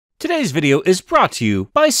Today's video is brought to you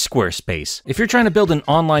by Squarespace. If you're trying to build an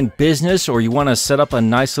online business or you want to set up a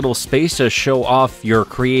nice little space to show off your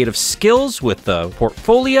creative skills with a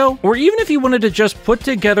portfolio, or even if you wanted to just put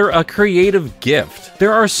together a creative gift,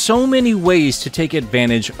 there are so many ways to take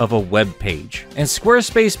advantage of a web page. And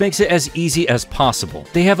Squarespace makes it as easy as possible.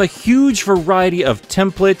 They have a huge variety of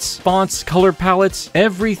templates, fonts, color palettes,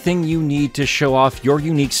 everything you need to show off your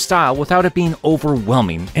unique style without it being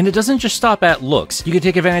overwhelming. And it doesn't just stop at looks. You can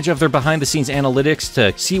take advantage of their behind-the-scenes analytics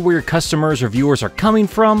to see where your customers or viewers are coming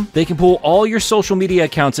from. They can pull all your social media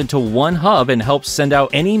accounts into one hub and help send out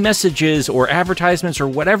any messages or advertisements or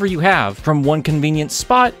whatever you have from one convenient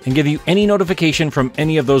spot and give you any notification from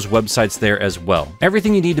any of those websites there as well.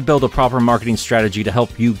 Everything you need to build a proper marketing strategy to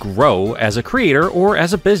help you grow as a creator or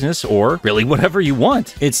as a business or really whatever you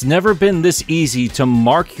want. It's never been this easy to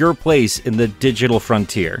mark your place in the digital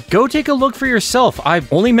frontier. Go take a look for yourself.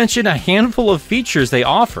 I've only mentioned a handful of features they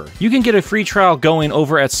offer. You can get a free trial going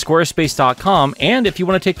over at squarespace.com, and if you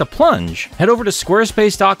want to take the plunge, head over to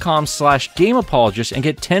squarespace.com/gameapologist and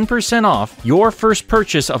get 10% off your first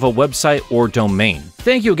purchase of a website or domain.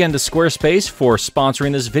 Thank you again to Squarespace for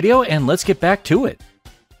sponsoring this video, and let's get back to it.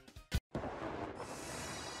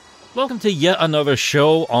 Welcome to yet another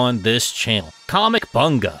show on this channel,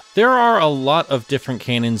 COMICBUNGA. There are a lot of different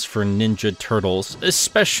canons for Ninja Turtles,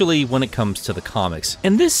 especially when it comes to the comics,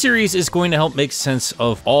 and this series is going to help make sense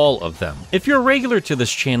of all of them. If you're a regular to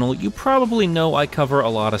this channel, you probably know I cover a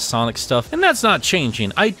lot of Sonic stuff, and that's not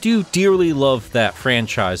changing. I do dearly love that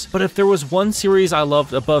franchise, but if there was one series I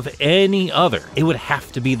loved above any other, it would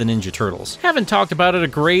have to be the Ninja Turtles. Haven't talked about it a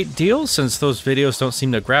great deal since those videos don't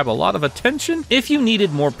seem to grab a lot of attention. If you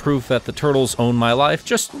needed more proof that the Turtles own my life,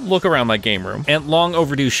 just look around my game room. And long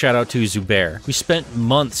overdue shout out to Zubair. We spent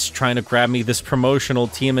months trying to grab me this promotional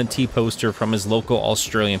TMNT poster from his local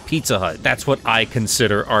Australian Pizza Hut. That's what I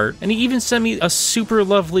consider art. And he even sent me a super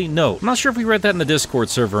lovely note. I'm not sure if we read that in the Discord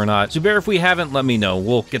server or not. Zubair, if we haven't, let me know.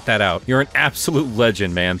 We'll get that out. You're an absolute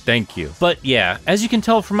legend, man. Thank you. But yeah, as you can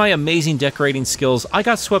tell from my amazing decorating skills, I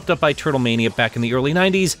got swept up by Turtle Mania back in the early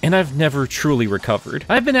 90s, and I've never truly recovered.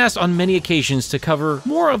 I've been asked on many occasions to cover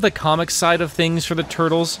more of the comic side of things for the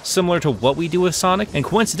Turtles, similar to what we do with Sonic, and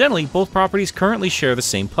coincidentally, both properties currently share the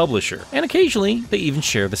same publisher, and occasionally, they even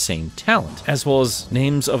share the same talent, as well as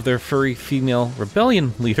names of their furry female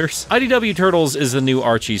rebellion leaders. IDW Turtles is the new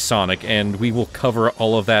Archie Sonic, and we will cover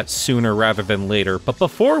all of that sooner rather than later, but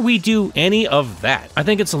before we do any of that, I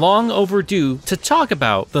think it's long overdue to talk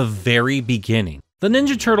about the very beginning. The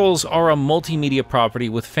Ninja Turtles are a multimedia property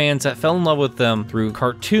with fans that fell in love with them through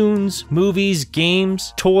cartoons, movies,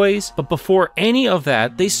 games, toys, but before any of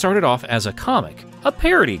that, they started off as a comic. A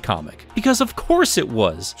parody comic. Because of course it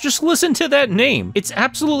was. Just listen to that name. It's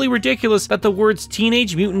absolutely ridiculous that the words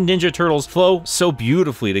Teenage Mutant Ninja Turtles flow so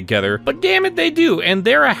beautifully together, but damn it they do, and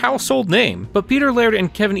they're a household name. But Peter Laird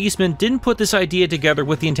and Kevin Eastman didn't put this idea together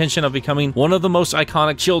with the intention of becoming one of the most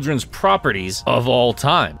iconic children's properties of all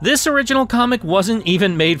time. This original comic wasn't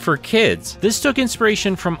even made for kids. This took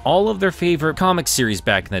inspiration from all of their favorite comic series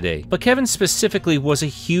back in the day, but Kevin specifically was a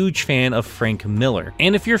huge fan of Frank Miller.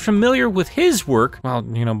 And if you're familiar with his work, well,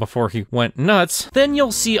 you know, before he went nuts, then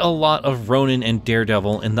you'll see a lot of Ronin and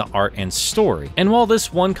Daredevil in the art and story. And while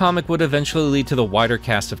this one comic would eventually lead to the wider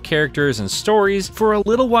cast of characters and stories, for a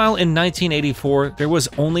little while in 1984, there was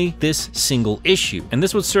only this single issue. And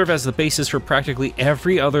this would serve as the basis for practically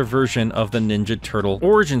every other version of the Ninja Turtle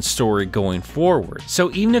origin story going forward.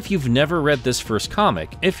 So even if you've never read this first comic,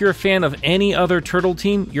 if you're a fan of any other Turtle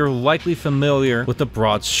team, you're likely familiar with the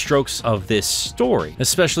broad strokes of this story,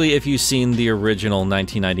 especially if you've seen the original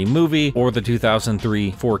 1990 movie or the 2003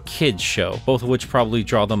 For Kids show, both of which probably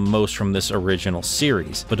draw the most from this original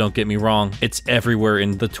series. But don't get me wrong, it's everywhere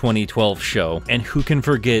in the 2012 show, and who can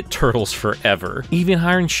forget Turtles Forever? Even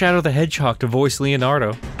hiring Shadow the Hedgehog to voice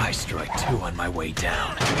Leonardo. I strike two on my way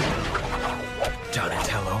down.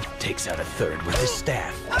 Donatello takes out a third with his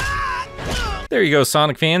staff. There you go,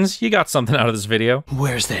 Sonic fans, you got something out of this video.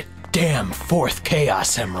 Where's that damn fourth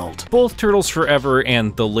Chaos Emerald? Both Turtles Forever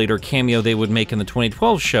and the later cameo they would make in the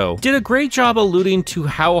 2012 show did a great job alluding to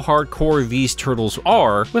how hardcore these turtles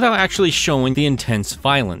are without actually showing the intense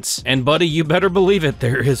violence. And buddy, you better believe it,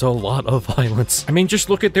 there is a lot of violence. I mean, just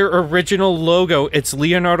look at their original logo. It's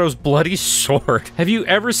Leonardo's bloody sword. Have you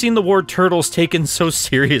ever seen the word turtles taken so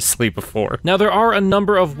seriously before? Now, there are a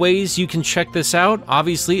number of ways you can check this out.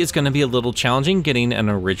 Obviously, it's going to be a little challenging getting an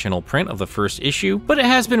original print of the first issue, but it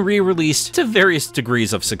has been released to various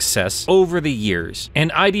degrees of success over the years,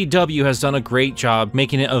 and IDW has done a great job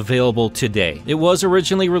making it available today. It was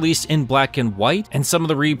originally released in black and white, and some of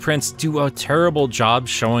the reprints do a terrible job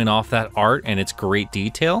showing off that art and its great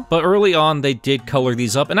detail, but early on they did color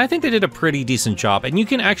these up, and I think they did a pretty decent job, and you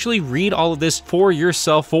can actually read all of this for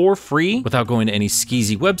yourself for free without going to any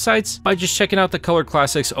skeezy websites by just checking out the color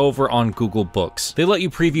classics over on Google Books. They let you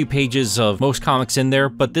preview pages of most comics in there,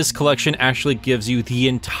 but this collection actually gives you the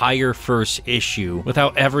entire first issue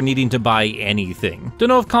without ever needing to buy anything. Don't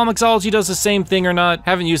know if COMICSology does the same thing or not.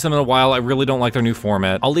 Haven't used them in a while. I really don't like their new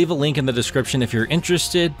format. I'll leave a link in the description if you're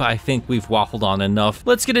interested, but I think we've waffled on enough.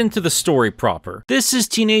 Let's get into the story proper. This is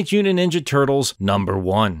Teenage Mutant Ninja Turtles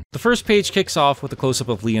 #1. The first page kicks off with a close-up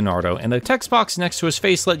of Leonardo and a text box next to his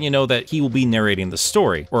face letting you know that he will be narrating the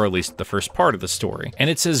story, or at least the first part of the story. And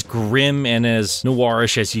it's as grim and as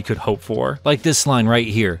noirish as you could hope for. Like this line right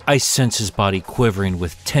here: "I sense his body quivering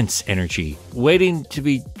with tense energy, waiting to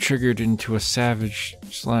be triggered into a savage,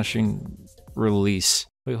 slashing release."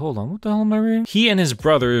 Wait, hold on, what the hell am I reading? He and his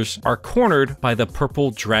brothers are cornered by the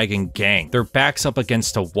Purple Dragon Gang. Their backs up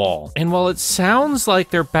against a wall. And while it sounds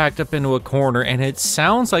like they're backed up into a corner and it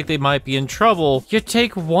sounds like they might be in trouble, you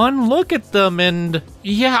take one look at them and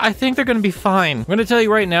yeah, I think they're gonna be fine. I'm gonna tell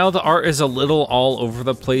you right now, the art is a little all over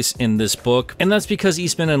the place in this book, and that's because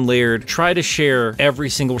Eastman and Laird try to share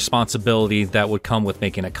every single responsibility that would come with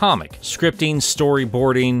making a comic. Scripting,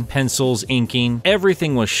 storyboarding, pencils, inking,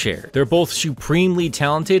 everything was shared. They're both supremely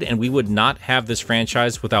talented, and we would not have this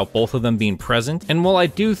franchise without both of them being present. And while I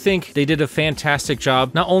do think they did a fantastic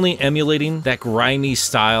job not only emulating that grimy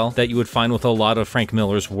style that you would find with a lot of Frank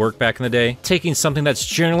Miller's work back in the day, taking something that's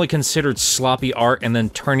generally considered sloppy art and then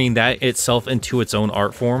turning that itself into its own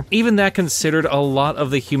art form, even that considered a lot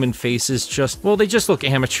of the human faces just, well, they just look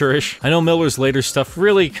amateurish. I know Miller's later stuff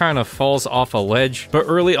really kind of falls off a ledge, but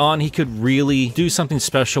early on he could really do something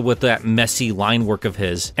special with that messy line work of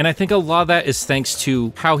his. And I think a lot of that is thanks to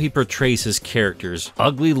how he portrays his characters.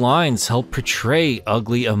 Ugly lines help portray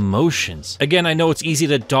ugly emotions. Again, I know it's easy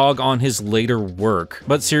to dog on his later work,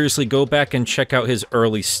 but seriously, go back and check out his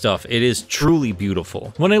early stuff. It is truly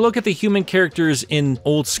beautiful. When I look at the human characters in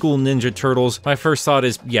old school Ninja Turtles, my first thought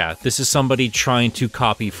is, yeah, this is somebody trying to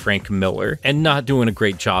copy Frank Miller and not doing a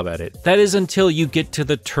great job at it. That is until you get to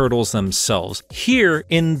the turtles themselves. Here,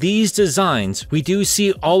 in these designs, we do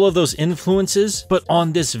see all of those influences, but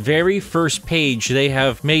on this very first page, they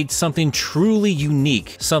have made something truly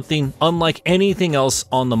unique, something unlike anything else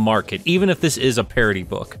on the market, even if this is a parody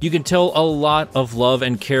book. You can tell a lot of love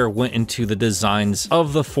and care went into the designs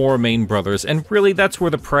of the four main brothers, and really that's where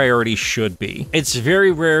the priority should be. It's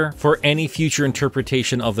very rare for any future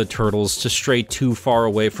interpretation of the Turtles to stray too far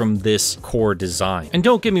away from this core design. And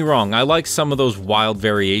don't get me wrong, I like some of those wild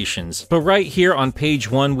variations, but right here on page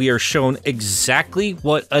 1 we are shown exactly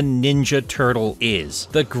what a Ninja Turtle is.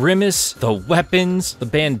 The grimace, the weapons, the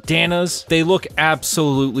bandanas, they look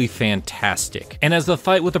absolutely fantastic. And as the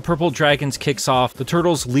fight with the Purple Dragons kicks off, the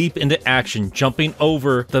Turtles leap into action, jumping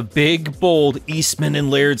over the big, bold Eastman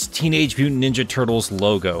and Laird's Teenage Mutant Ninja Turtles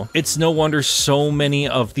logo. It's no wonder so many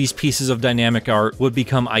of these pieces of dynamic art would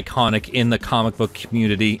become iconic in the comic book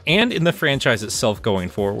community and in the franchise itself going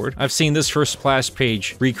forward. I've seen this first splash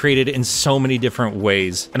page recreated in so many different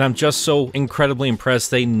ways, and I'm just so incredibly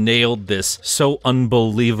impressed they nailed this so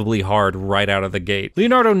unbelievably hard right out of the gate.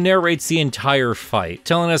 Leonardo narrates the entire fight,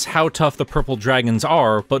 telling us how tough the Purple Dragons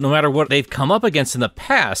are, but no matter what they've come up against in the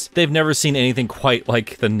past, they've never seen anything quite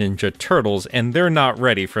like the Ninja Turtles, and they're not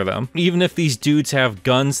ready for them. Even if these dudes have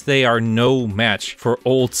guns, they are no match for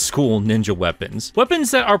old school ninja weapons.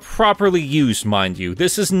 Weapons that are properly used, mind you.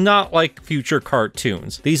 This is not like future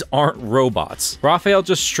cartoons. These aren't robots. Raphael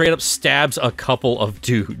just straight up stabs a couple of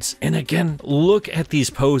dudes. And again, look at these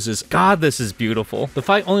poses. God, this is beautiful. The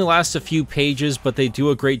fight only lasts a few pages, but they do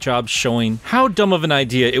a great job showing how dumb of an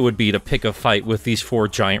idea it would be to pick a fight with these four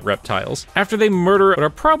giant reptiles. After they murder what are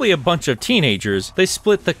probably a bunch of teenagers, they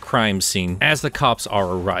split the crime scene as the cops are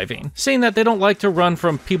arriving, saying that they don't like to run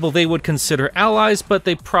from people they would consider allies, but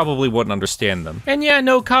they probably wouldn't understand them. And yeah,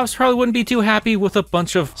 no, cops probably wouldn't be too happy with a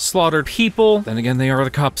bunch of slaughtered people. Then again, they are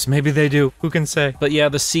the cops. Maybe they do. Who can say? But yeah,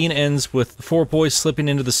 the scene ends with the four boys slipping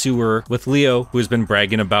into the sewer with Leo, who has been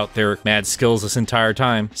bragging about their mad skills this entire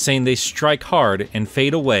time, saying they strike hard guard and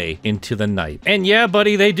fade away into the night. And yeah,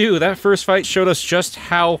 buddy, they do. That first fight showed us just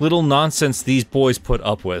how little nonsense these boys put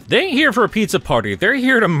up with. They ain't here for a pizza party. They're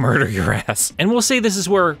here to murder your ass. And we'll say this is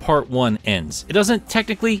where part 1 ends. It doesn't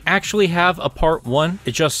technically actually have a part 1.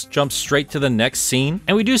 It just jumps straight to the next scene.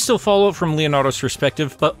 And we do still follow it from Leonardo's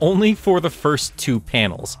perspective, but only for the first 2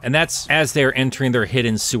 panels. And that's as they're entering their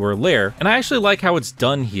hidden sewer lair. And I actually like how it's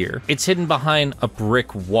done here. It's hidden behind a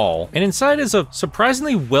brick wall. And inside is a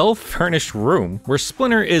surprisingly well-furnished room where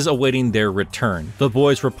Splinter is awaiting their return. The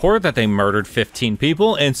boys report that they murdered 15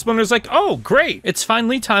 people, and Splinter's like, oh, great. It's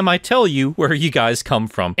finally time I tell you where you guys come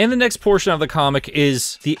from. And the next portion of the comic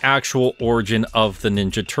is the actual origin of the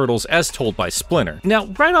Ninja Turtles as told by Splinter. Now,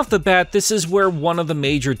 right off the bat, this is where one of the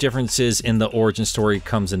major differences in the origin story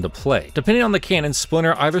comes into play. Depending on the canon,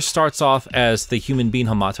 Splinter either starts off as the human being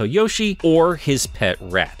Hamato Yoshi or his pet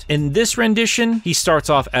rat. In this rendition, he starts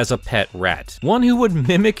off as a pet rat, one who would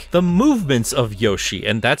mimic the movements of Yoshi,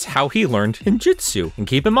 and that's how he learned ninjutsu. And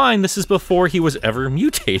keep in mind, this is before he was ever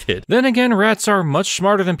mutated. Then again, rats are much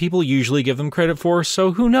smarter than people usually give them credit for,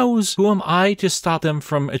 so who knows? Who am I to stop them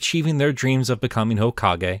from achieving their dreams of becoming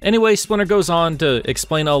Hokage? Anyway, Splinter goes on to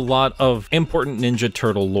explain a lot of important Ninja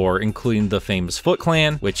Turtle lore, including the famous Foot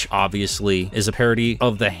Clan, which obviously is a parody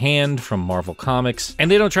of the Hand from Marvel Comics, and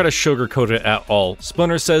they don't try to sugarcoat it at all.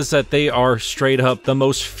 Splinter says that they are straight up the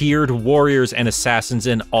most feared warriors and assassins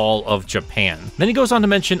in all of Japan. Then he goes on to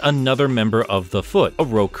mention another member of the Foot,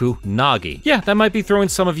 Oroku Nagi. Yeah, that might be throwing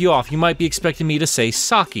some of you off. You might be expecting me to say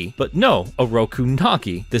Saki, but no, Oroku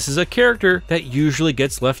Nagi. This is a character that usually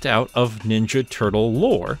gets left out of Ninja Turtle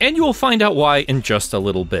lore, and you will find out why in just a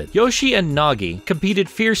little bit. Yoshi and Nagi competed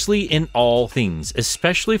fiercely in all things,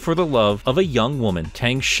 especially for the love of a young woman,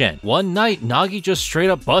 Tang Shen. One night, Nagi just straight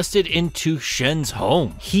up busted into Shen's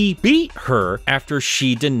home. He beat her after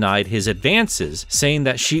she denied his advances, saying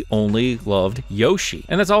that she only loved Yoshi.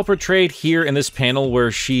 And that's all portrayed here in this panel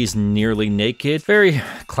where she's nearly naked. Very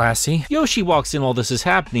classy. Yoshi walks in while this is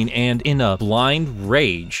happening, and in a blind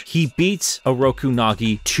rage, he beats Oroku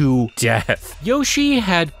Nagi to death. Yoshi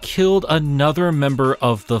had killed another member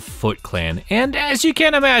of the Foot Clan, and as you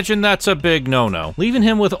can imagine, that's a big no-no, leaving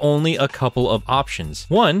him with only a couple of options.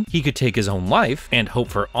 One, he could take his own life and hope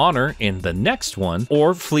for honor in the next one,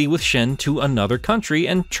 or flee with Shen to another country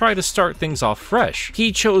and try to start things off fresh.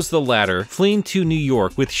 He chose the latter, fleeing to New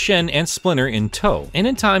York with Shen and Splinter in tow, and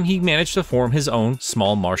in time he managed to form his own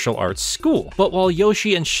small martial arts school. But while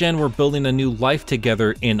Yoshi and Shen were building a new life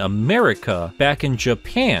together in America, back in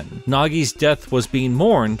Japan, Nagi's death was being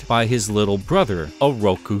mourned by his little brother,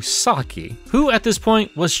 Oroku Saki, who at this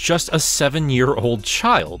point was just a 7-year-old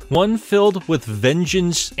child, one filled with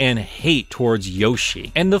vengeance and hate towards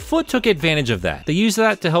Yoshi. And the Foot took advantage of that. They used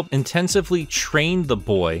that to help intensively train the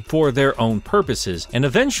boy for their own purposes, and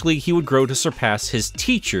eventually he would grow to surpass his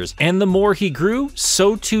teachers, and the more he grew,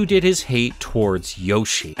 so too did his hate towards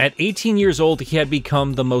Yoshi. At 18 years old, he had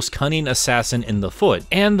become the most cunning assassin in the Foot,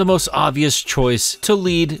 and the most obvious choice to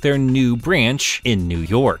lead their new branch in New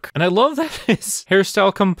York. And I love that his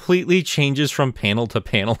hairstyle completely changes from panel to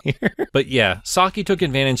panel here. But yeah, Saki took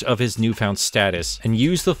advantage of his newfound status and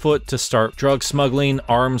used the Foot to start drug smuggling,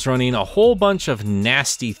 arms running, a whole bunch of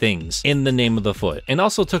nasty things in the name of the Foot, and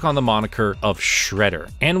also took on the moniker of Shredder.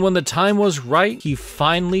 And when the time was right, he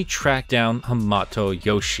finally tracked down Hamato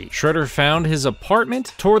Yoshi. Shredder found his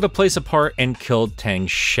apartment, tore the place apart, and killed Tang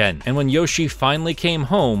Shen. And when Yoshi finally came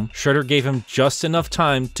home, Shredder gave him just enough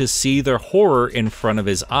time to see the horror in front of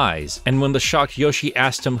his eyes. And when the shocked Yoshi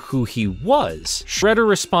asked him who he was, Shredder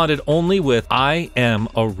responded only with, "I am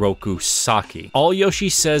Oroku Saki." All Yoshi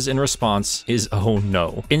says in response is, "Oh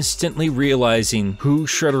no," instantly realizing who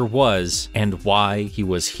Shredder was and why he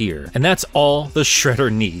was here. And that's all the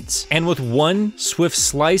Shredder needs. And with one swift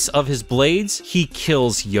slice of his blades, he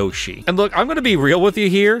kills Yoshi. And look, I'm gonna be real with you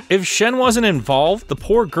here. If Shen wasn't involved, the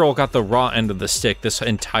poor girl got the raw end of the stick this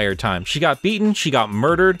entire time. She got beaten, she got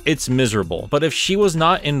murdered, it's miserable. But if she was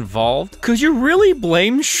not involved, could you really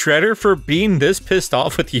blame Shredder for being this pissed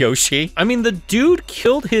off with Yoshi? I mean, the dude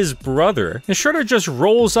killed his brother, and Shredder just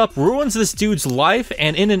rolls up, ruins this dude's life,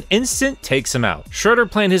 and in an instant takes him out. Shredder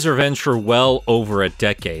planned his revenge for well over a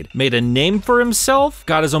decade, made a name for himself,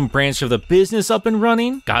 got his own branch of the business up and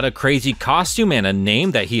running, got a crazy costume and a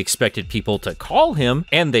name that he expected people to call him,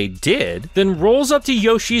 and they did, then rolls up to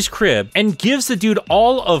Yoshi's crib and gives the dude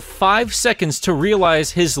all of 5 seconds to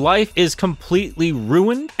realize his life is completely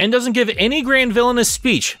ruined, and doesn't give any grand villainous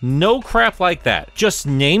speech. No crap like that. Just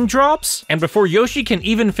name drops, and before Yoshi can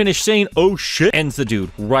even finish saying, "Oh shit," ends the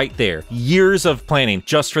dude right there. Years of planning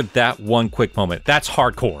just for that one quick moment. That's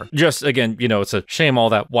hardcore. Just, again, you know, it's a shame all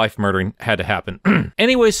that wife murdering had to happen.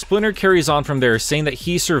 Anyways, Splinter carries on from there, saying that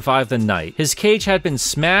he survived the night. His cage had been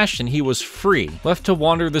smashed and he was free, left to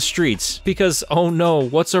wander the streets because, oh no,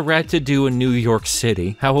 what's a rat to do in New York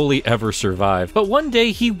City? How will he ever survive? But one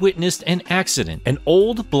day he witnessed an accident. An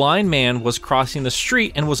old blind man was crossing the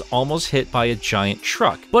street and was almost hit by a giant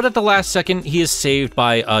truck. But at the last second, he is saved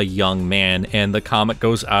by a young man, and the comic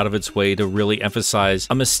goes out of its way to really emphasize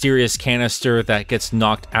a mysterious canister that gets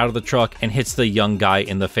knocked out of the truck and hits the young guy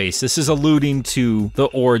in the face. This is alluding to the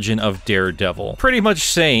origin of Daredevil. Pretty much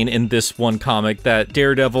saying in this one comic that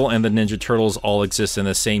Daredevil and the Ninja Turtles all exist in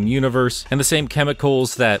the same universe, and the same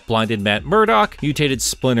chemicals that blinded Matt Murdock mutated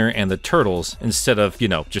Splinter and the Turtles, instead of, you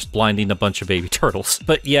know, just blinding a bunch of baby turtles.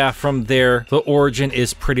 But yeah, from there, the origin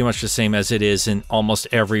is pretty much the same as it is in almost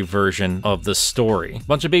every version of the story. A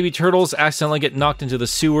bunch of baby turtles accidentally get knocked into the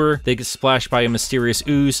sewer, they get splashed by a mysterious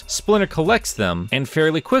ooze, Splinter collects them, and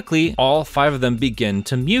fairly quickly, all 5 of them begin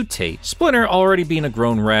to mutate. Splinter, already being a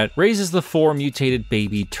grown rat, raises the 4 mutated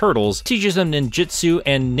baby turtles, teaches them ninjutsu,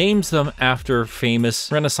 and names them after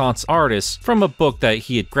famous Renaissance artists from a book that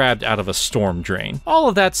he had grabbed out of a storm drain. All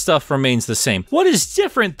of that stuff remains the same. What is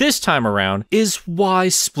different this time around is why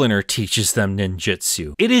Splinter teaches them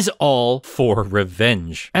ninjutsu. It is all for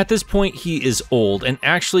revenge. At this point, he is old, and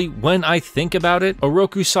actually, when I think about it,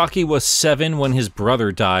 Oroku Saki was 7 when his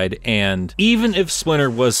brother died, and even if Splinter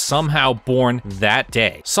was somehow born that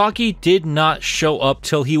day, Saki did not show up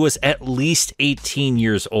till he was at least 18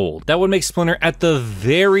 years old. That would make Splinter at the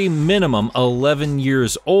very minimum 11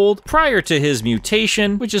 years old prior to his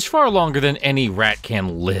mutation, which is far longer than any rat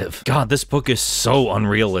can live. God, this book is so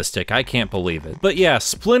unrealistic. I can't believe it. But yeah,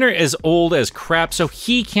 Splinter is old as crap, so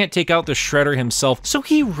he can't take out the Shredder himself, so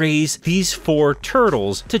he raised these 4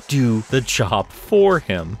 turtles to do the job for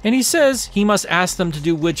him. And he says he must ask them to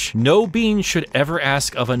do which no being should ever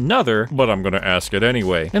ask of another, but I'm gonna ask it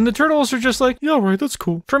anyway. And the turtles are just like, yeah, right, that's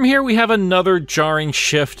cool. From here, we have another jarring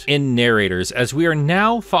shift in narrators, as we are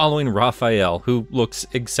now following Raphael, who looks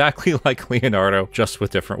exactly like Leonardo, just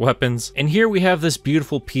with different weapons. And here we have this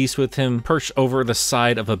beautiful piece with him perched over the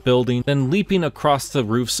side of a building, then leaping across the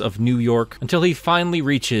roofs of New York until he finally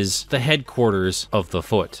reaches the headquarters of the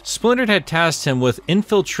Foot. Splinter had tasked him with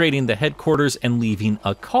infiltrating the headquarters and leaving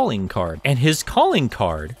a calling card. And his calling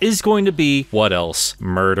card is going to be, what else?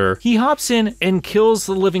 Murder. He hops in and kills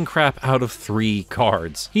the living crap out of 3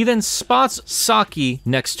 cards. He then spots Saki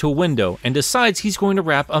next to a window and decides he's going to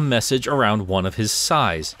wrap a message around one of his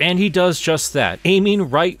size. And he does just that, aiming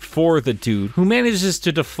right for the dude, who manages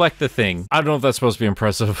to deflect the thing. I don't know if that's supposed to be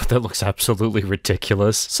impressive, but that looks absolutely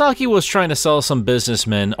ridiculous. Saki was trying to sell some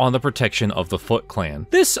businessmen on the protection of the Foot Clan.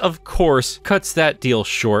 This, of course, cuts that deal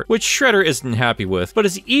short, which Shredder isn't happy with, but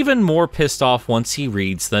is even more pissed off once he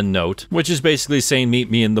reads the note, which is basically saying meet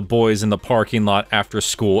me and the boys in the parking lot after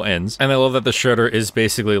school ends. And I love that the Shredder is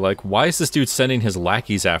basically like, why is this dude sending his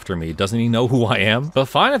lackeys after me? Doesn't he know who I am? But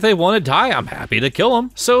fine, if they want to die, I'm happy to kill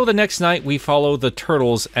them. So the next night, we follow the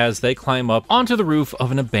turtles as they climb up onto the roof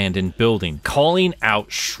of an abandoned building, calling out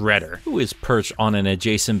Shredder, who is perched on an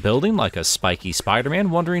adjacent building like a spiky Spider-Man,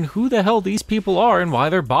 wondering who the hell these people are and why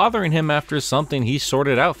they're bothering him after something he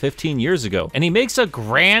sorted out 15 years ago. And he makes a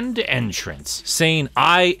grand entrance, saying,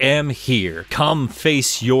 I am here, come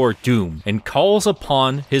face your doom, and calls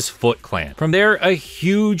upon his Foot Clan. From there, a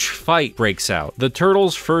huge fight breaks out, the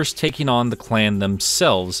turtles first taking on the clan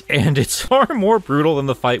themselves, and it's far more brutal than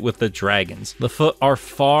the fight with the dragons. The Foot are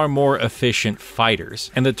far more efficient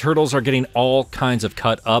fighters, and the turtles are getting all kinds of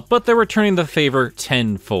cut up, but they're returning the favor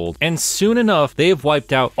tenfold, and soon enough, they have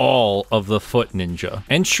wiped out all of the Foot Ninja.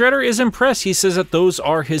 And Shredder is impressed. He says that those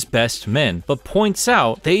are his best men, but points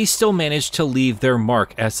out they still managed to leave their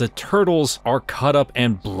mark as the turtles are cut up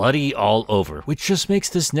and bloody all over, which just makes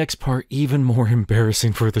this next part even more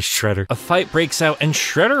embarrassing for the Shredder. A fight breaks out and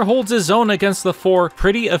Shredder holds his own against the 4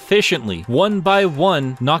 pretty efficiently, one by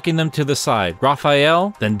one, knocking them to the side.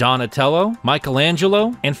 Raphael, then Donatello,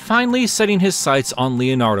 Michelangelo, and finally setting his sights on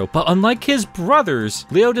Leonardo. But unlike his brothers,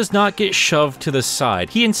 Leo does not get shoved to the side.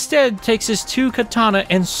 He instead takes his 2 katana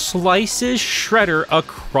and slices Shredder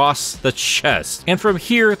across the chest. And from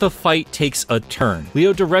here, the fight takes a turn.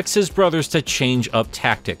 Leo directs his brothers to change up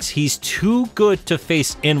tactics. He's too good to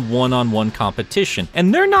face in one-on-one competition,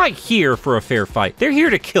 and they're not here for a fair fight. They're here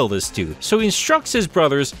to kill this dude. So he instructs his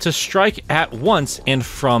brothers to strike at once and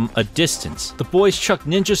from a distance. The boys chuck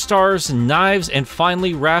ninja stars and knives, and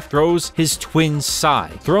finally Raph throws his twin sai,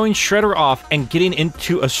 throwing Shredder off and getting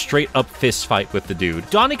into a straight-up fist fight with the dude.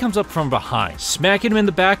 Donnie comes up from behind, smacking him in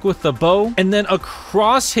the back with the bow, and then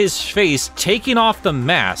across his face, taking off the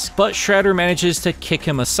mask, but Shredder manages to kick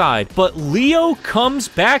him aside. But Leo comes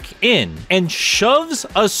back in and shoves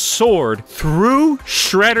a sword through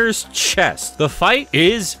Shredder's chest. The fight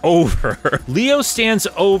is over. Leo stands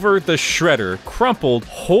over the Shredder, crumpled,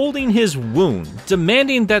 holding his wound,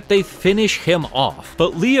 demanding that they finish him off.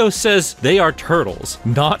 But Leo says they are turtles,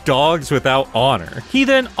 not dogs without honor. He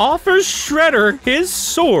then offers Shredder his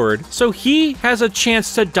sword, so he has a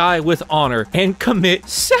chance to die with honor and commit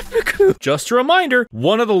seppuku. Just a reminder,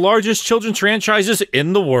 one of the largest children's franchises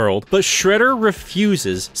in the world. But Shredder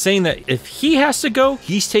refuses, saying that if he has to go,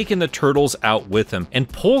 he's taking the turtles out with him, and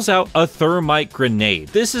pulls out a thermite grenade.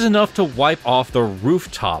 This is enough to wipe off the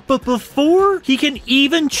rooftop. But before he can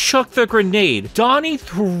even chuck the grenade, Donnie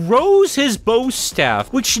throws his bow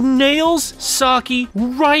staff, which nails Saki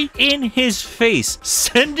right in his face,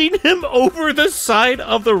 sending him over the side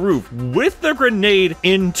of the roof with the grenade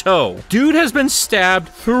in tow. Dude has been stabbed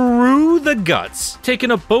through the guts,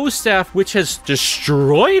 taking a bow staff which has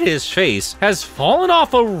destroyed his face, has fallen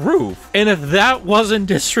off a roof, and if that wasn't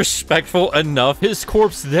disrespectful enough, his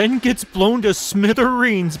corpse then gets blown to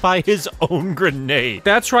smithereens by his own grenade.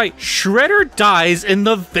 That's right, Shredder dies in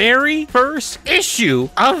the very first issue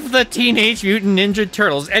of the Teenage Mutant Ninja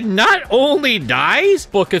Turtles, and not only dies,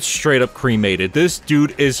 but gets straight up cremated. This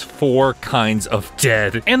dude is 4 kinds of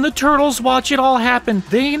dead. And the turtles watch it all happen.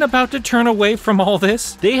 They ain't about to turn away from all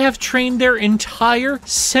this. They have trained their entire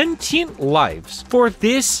sentient lives for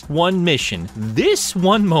this one mission, this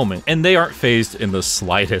one moment, and they aren't fazed in the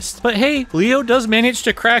slightest. But hey, Leo does manage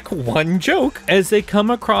to crack one joke as they come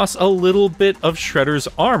across a little bit of Shredder's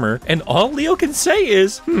armor, and all Leo can say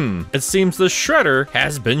is, it seems the Shredder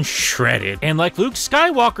has been shredded. And like Luke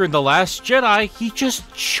Skywalker in The Last Jedi, he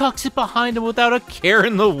just chucks it behind him without a care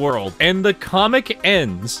in the world. And the comic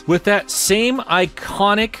ends with that same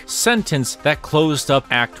iconic sentence that closed up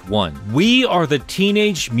Act 1. We are the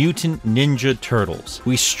Teenage Mutant Ninja Turtles.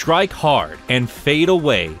 We strike hard and fade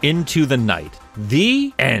away into the night.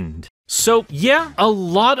 The end. So yeah, a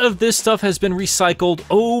lot of this stuff has been recycled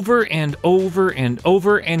over and over and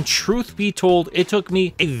over, and truth be told, it took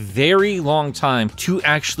me a very long time to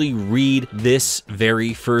actually read this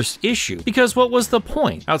very first issue. Because what was the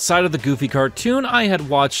point? Outside of the Goofy cartoon, I had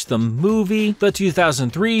watched the movie, the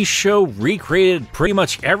 2003 show recreated pretty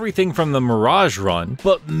much everything from the Mirage run,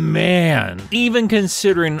 but man, even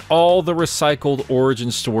considering all the recycled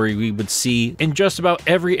origin story we would see in just about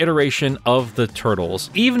every iteration of the Turtles,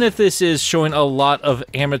 even if this is showing a lot of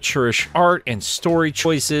amateurish art and story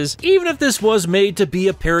choices, even if this was made to be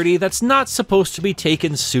a parody that's not supposed to be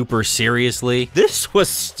taken super seriously, this was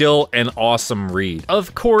still an awesome read.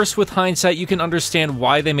 Of course, with hindsight, you can understand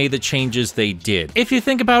why they made the changes they did. If you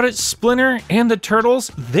think about it, Splinter and the Turtles,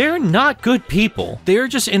 they're not good people. They're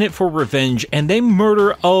just in it for revenge, and they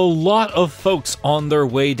murder a lot of folks on their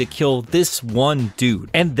way to kill this one dude.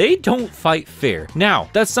 And they don't fight fair. Now,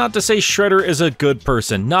 that's not to say Shredder is a good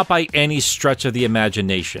person, not by any stretch of the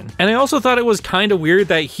imagination. And I also thought it was kind of weird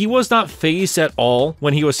that he was not fazed at all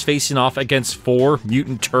when he was facing off against 4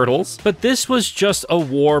 mutant turtles, but this was just a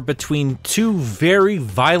war between 2 very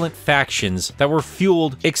violent factions that were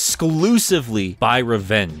fueled exclusively by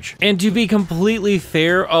revenge. And to be completely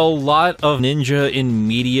fair, a lot of ninja in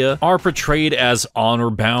media are portrayed as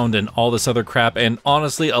honor-bound and all this other crap, and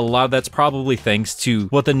honestly, a lot of that's probably thanks to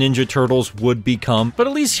what the Ninja Turtles would become. But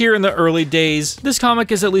at least here in the early days, this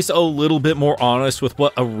comic is at least a little bit more honest with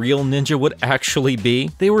what a real ninja would actually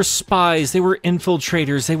be. They were spies, they were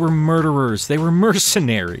infiltrators, they were murderers, they were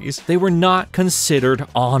mercenaries. They were not considered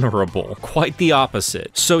honorable. Quite the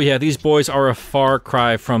opposite. So yeah, these boys are a far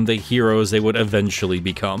cry from the heroes they would eventually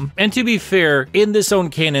become. And to be fair, in this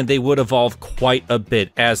own canon, they would evolve quite a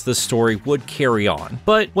bit as the story would carry on.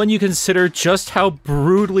 But when you consider just how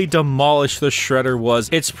brutally demolished the Shredder was,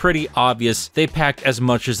 it's pretty obvious they packed as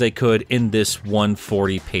much as they could in this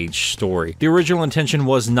 140-page story. The original intention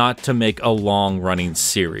was not to make a long-running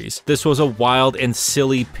series. This was a wild and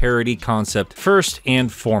silly parody concept first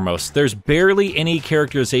and foremost. There's barely any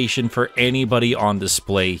characterization for anybody on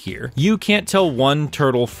display here. You can't tell one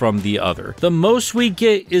turtle from the other. The most we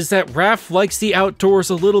get is that Raph likes the outdoors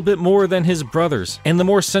a little bit more than his brothers, and the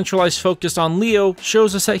more centralized focus on Leo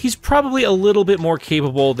shows us that he's probably a little bit more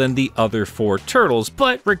capable than the other 4 turtles,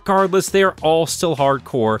 but regardless, they are all still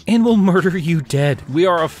hardcore and will murder you dead. We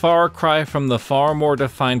are a far cry from the far more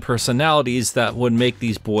defined personalities that would make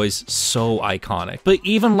these boys so iconic. But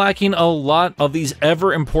even lacking a lot of these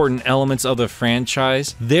ever important elements of the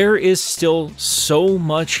franchise, there is still so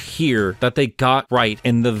much here that they got right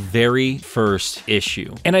in the very first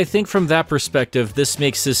issue. And I think from that perspective, this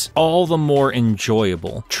makes this all the more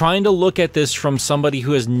enjoyable. Trying to look at this from somebody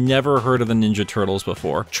who has never heard of the Ninja Turtles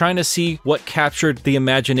before, trying to see what captured the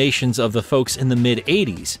imaginations of the folks in the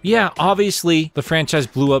mid-80s. Yeah, obviously, the franchise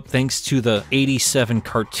blew blew up thanks to the '87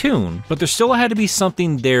 cartoon, but there still had to be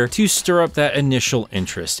something there to stir up that initial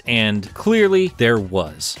interest, and clearly there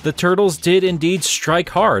was. The Turtles did indeed strike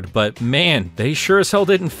hard, but man, they sure as hell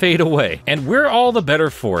didn't fade away, and we're all the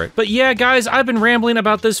better for it. But yeah, guys, I've been rambling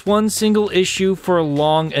about this one single issue for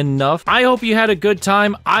long enough. I hope you had a good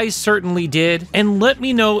time. I certainly did, and let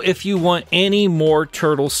me know if you want any more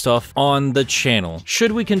Turtle stuff on the channel.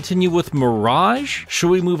 Should we continue with Mirage?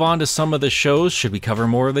 Should we move on to some of the shows? Should we cover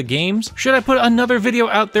more of the games? Should I put another video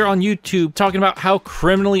out there on YouTube talking about how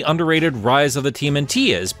criminally underrated Rise of the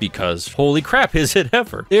TMNT is? Because holy crap, is it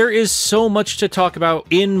ever? There is so much to talk about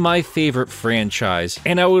in my favorite franchise,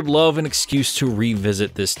 and I would love an excuse to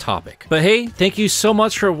revisit this topic. But hey, thank you so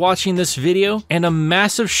much for watching this video, and a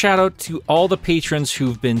massive shout out to all the patrons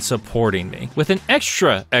who've been supporting me, with an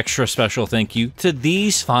extra special thank you to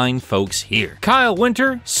these fine folks here: Kyle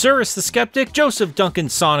Winter, Cirrus the Skeptic, Joseph Duncan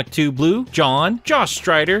Sonic 2 Blue, John, Josh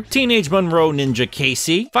Strider, Teenage Monroe Ninja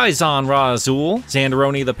Casey, Faizan Razul,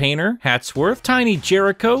 Zanderoni the Painter, Hatsworth, Tiny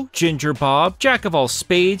Jericho, Ginger Bob, Jack of All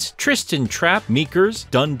Spades, Tristan Trapp, Meekers,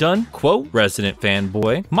 Dun Dun, Quote, Resident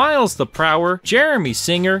Fanboy, Miles the Prower, Jeremy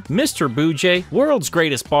Singer, Mr. Boojay, World's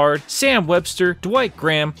Greatest Bard, Sam Webster, Dwight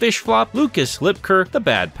Graham, Fishflop, Lucas Lipker, The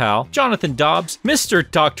Bad Pal, Jonathan Dobbs, Mr.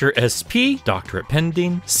 Dr. SP, Doctorate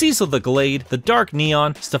Pending, Cecil the Glade, The Dark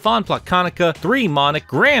Neon, Stefan Plakanica, 3 Monic,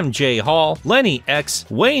 Graham J. Hall, Lenny X,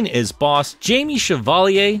 Wayne is Boss, Jamie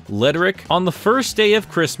Chevalier, Lederick. On the first day of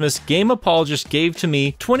Christmas, Game Apologist gave to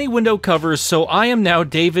me 20 window covers, so I am now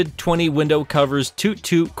David 20 window covers Toot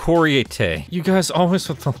Toot Coriete. You guys always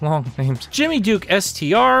with the long names. Jimmy Duke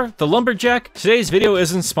STR, The Lumberjack. Today's video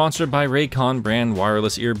isn't sponsored by Raycon brand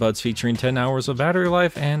wireless earbuds featuring 10 hours of battery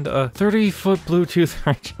life and a 30-foot Bluetooth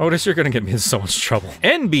range. Otis, you're gonna get me in so much trouble.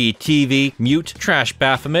 NBTV, Mute, Trash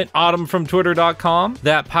Baphomet, Autumn from Twitter.com,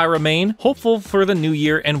 That Pyramain, hopeful for the new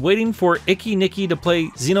year and waiting for Icky Nicky to play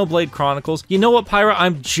Xenoblade Chronicles. You know what, Pyra?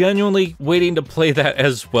 I'm genuinely waiting to play that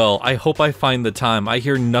as well. I hope I find the time. I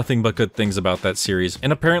hear nothing but good things about that series.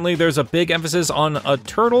 And apparently there's a big emphasis on a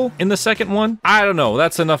turtle in the second one. I don't know.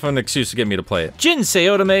 That's enough of an excuse to get me to play it. Jin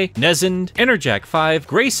Seotame, Nezend, Enerjack 5,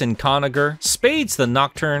 Grayson Conager, Spades the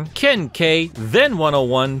Nocturne, Ken K, Then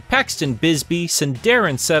 101, Paxton Bisbee,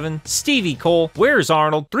 Sindarin 7, Stevie Cole, Where's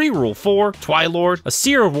Arnold, 3 Rule 4, Twilord,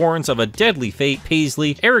 Asir Warrens of a Deadly Fate,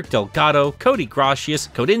 Paisley, Eric Delgado, Cody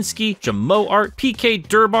Gracius, Kodinsky, Jamo Art, PK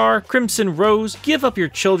Durbar, Crimson Rose, Give Up Your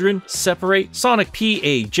Children, Separate, Sonic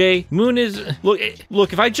PAJ, Moon is...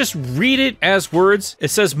 Look, if I just read it as words, it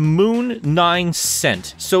says Moon 9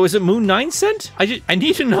 Cent. So is it Moon 9 Cent? I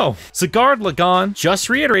need to know. Zagard Lagan, just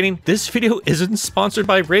reiterating, this video isn't sponsored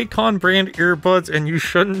by Raycon brand earbuds, and you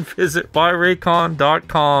shouldn't visit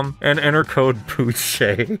buyraycon.com and enter code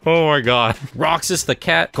Bootshay. Oh my god. Roxas the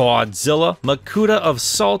Cat, Godzilla, Makuta of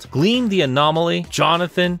Salt, Gleam the Anomaly,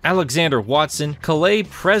 Jonathan, Alexander Watson, Calais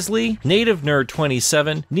Presley, Native Nerd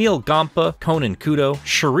 27, Neil Gampa, Conan Kudo,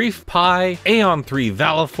 Sharif Pi, Aeon 3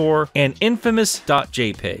 Valafor, and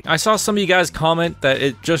Infamous.jpg. I saw some of you guys comment that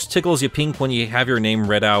it just tickles you pink when you have your name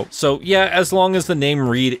read out. So yeah, as long as the name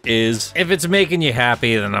read is, if it's making you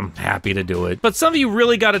happy, then I'm happy to do it. But some of you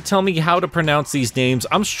really got to tell me how to pronounce these names.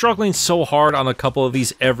 I'm struggling so hard on a couple of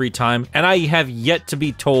these every time, and I have yet to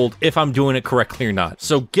be told if I'm doing it correctly or not.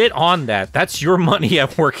 So get on that. That's your money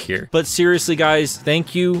at work here. But seriously, guys,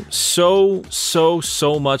 thank you so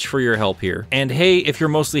much for your help here. And hey, if you're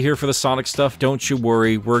mostly here for the Sonic stuff, don't you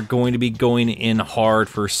worry. We're going to be going in hard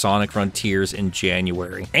for Sonic Frontiers in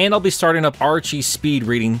January. And I'll be starting up Archie speed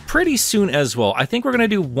reading pretty soon as well. I think we're going to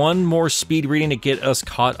do one more speed reading to get us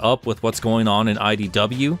caught up with what's going on in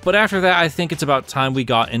IDW. But after that, I think it's about time we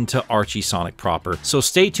got into Archie Sonic proper. So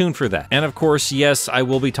stay tuned for that. And of course, yes, I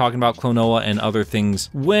will be talking about Klonoa and other things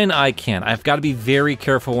when I can. I've got to be very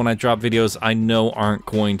careful when I drop videos I know aren't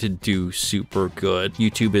going to do super good.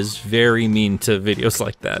 YouTube is very mean to videos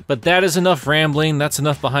like that. But that is enough rambling. That's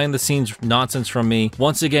enough behind the scenes nonsense from me.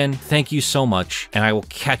 Once again, thank you so much, and I will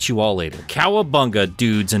catch you all later. Cowabunga,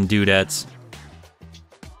 dudes and dudettes.